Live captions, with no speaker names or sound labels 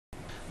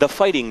The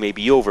fighting may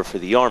be over for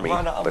the army,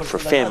 but for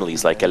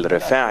families like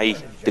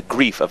El-Rifai, the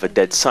grief of a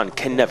dead son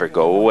can never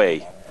go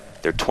away.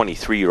 Their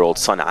 23-year-old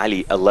son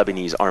Ali, a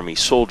Lebanese army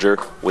soldier,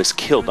 was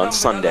killed on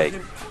Sunday.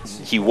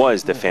 He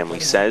was, the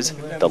family says,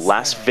 the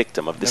last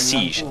victim of the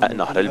siege at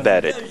Nahr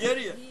al-Barid.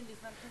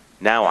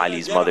 Now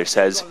Ali's mother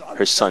says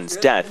her son's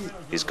death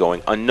is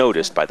going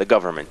unnoticed by the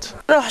government.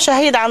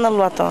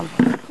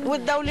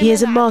 He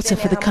is a martyr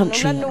for the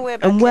country,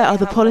 and where are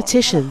the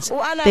politicians?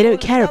 They don't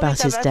care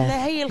about his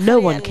death. No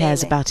one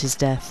cares about his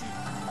death.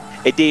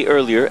 A day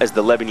earlier, as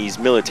the Lebanese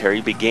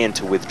military began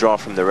to withdraw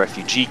from the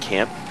refugee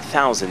camp,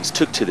 thousands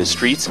took to the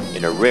streets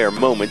in a rare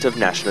moment of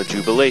national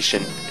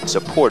jubilation in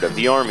support of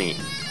the army.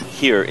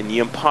 Here in the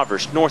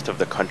impoverished north of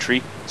the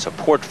country,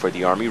 support for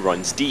the army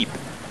runs deep.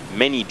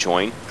 Many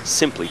join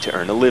simply to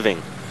earn a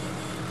living.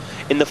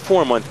 In the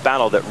 4-month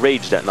battle that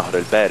raged at Nahr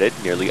al-Barid,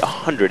 nearly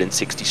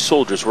 160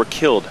 soldiers were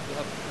killed.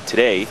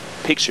 Today,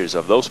 pictures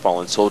of those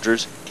fallen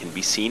soldiers can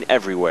be seen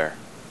everywhere.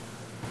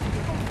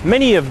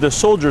 Many of the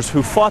soldiers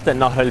who fought at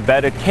Nahr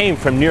al-Barid came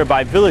from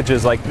nearby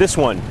villages like this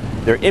one.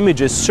 Their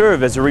images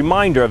serve as a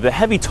reminder of the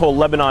heavy toll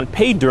Lebanon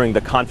paid during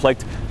the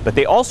conflict, but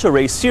they also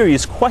raise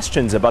serious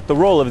questions about the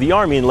role of the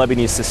army in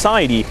Lebanese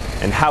society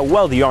and how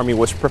well the army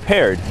was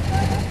prepared.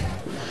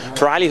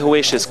 For Ali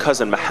Hawesh's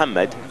cousin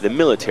Mohammed, the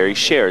military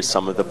shares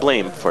some of the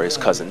blame for his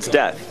cousin's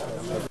death.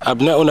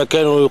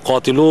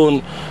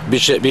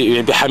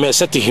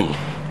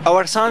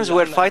 Our sons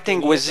were fighting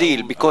with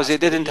zeal because they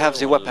didn't have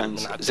the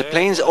weapons, the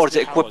planes or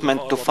the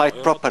equipment to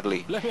fight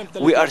properly.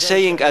 We are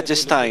saying at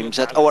this time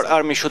that our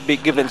army should be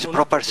given the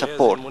proper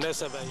support.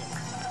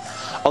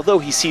 Although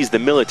he sees the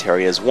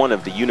military as one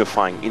of the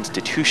unifying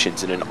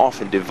institutions in an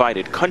often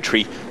divided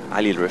country,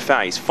 Ali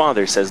al-Rifai's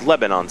father says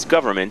Lebanon's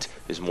government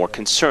is more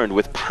concerned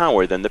with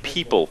power than the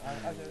people.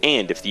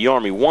 And if the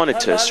army wanted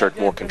to assert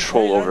more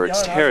control over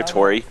its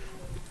territory,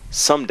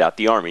 some doubt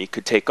the army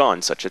could take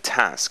on such a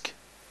task.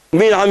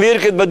 They are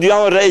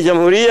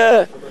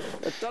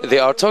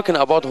talking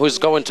about who is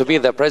going to be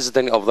the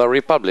president of the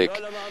republic.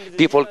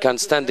 People can't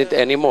stand it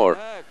anymore.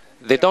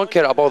 They don't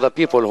care about the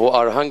people who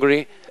are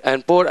hungry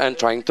and poor and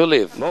trying to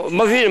live.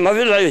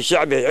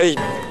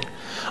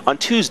 On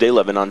Tuesday,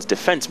 Lebanon's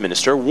defense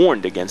minister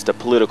warned against a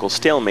political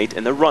stalemate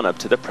in the run-up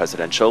to the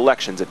presidential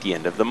elections at the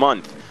end of the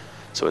month.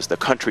 So as the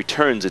country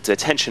turns its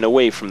attention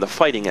away from the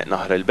fighting at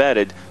Nahr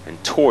al-Barid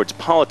and towards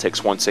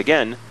politics once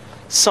again,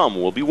 some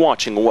will be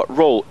watching what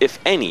role, if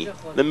any,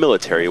 the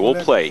military will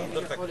play.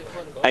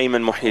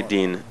 Ayman,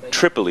 Mohyeldin,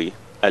 Tripoli,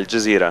 Al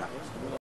Jazeera.